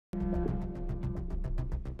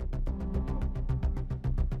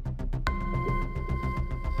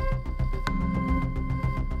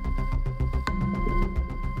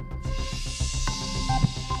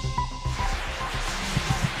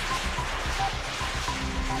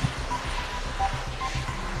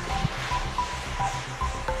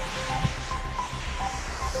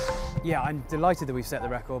Yeah, I'm delighted that we've set the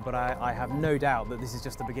record, but I have no doubt that this is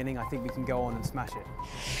just the beginning. I think we can go on and smash it.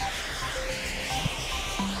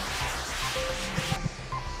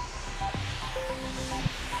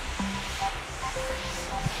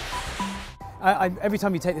 Every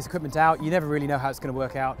time you take this equipment out, you never really know how it's going to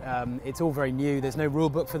work out. It's all very new. There's no rule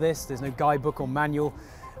book for this. There's no guidebook or manual.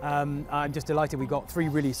 I'm just delighted we got 3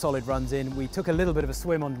 really solid runs in. We took a little bit of a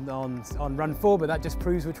swim on run 4, but that just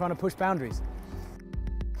proves we're trying to push boundaries.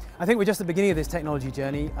 I think we're just at the beginning of this technology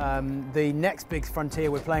journey. The next big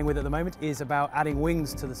frontier we're playing with at the moment is about adding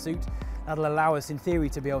wings to the suit. That'll allow us, in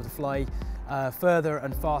theory, to be able to fly further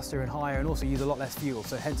and faster and higher, and also use a lot less fuel,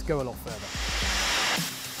 so hence go a lot further.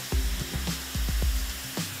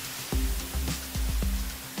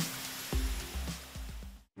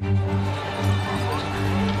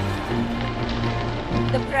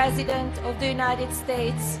 The President of the United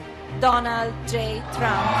States, Donald J.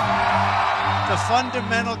 Trump. The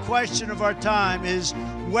fundamental question of our time is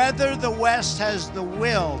whether the West has the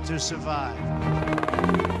will to survive.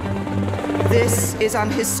 This is an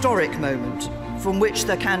historic moment from which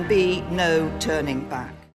there can be no turning back.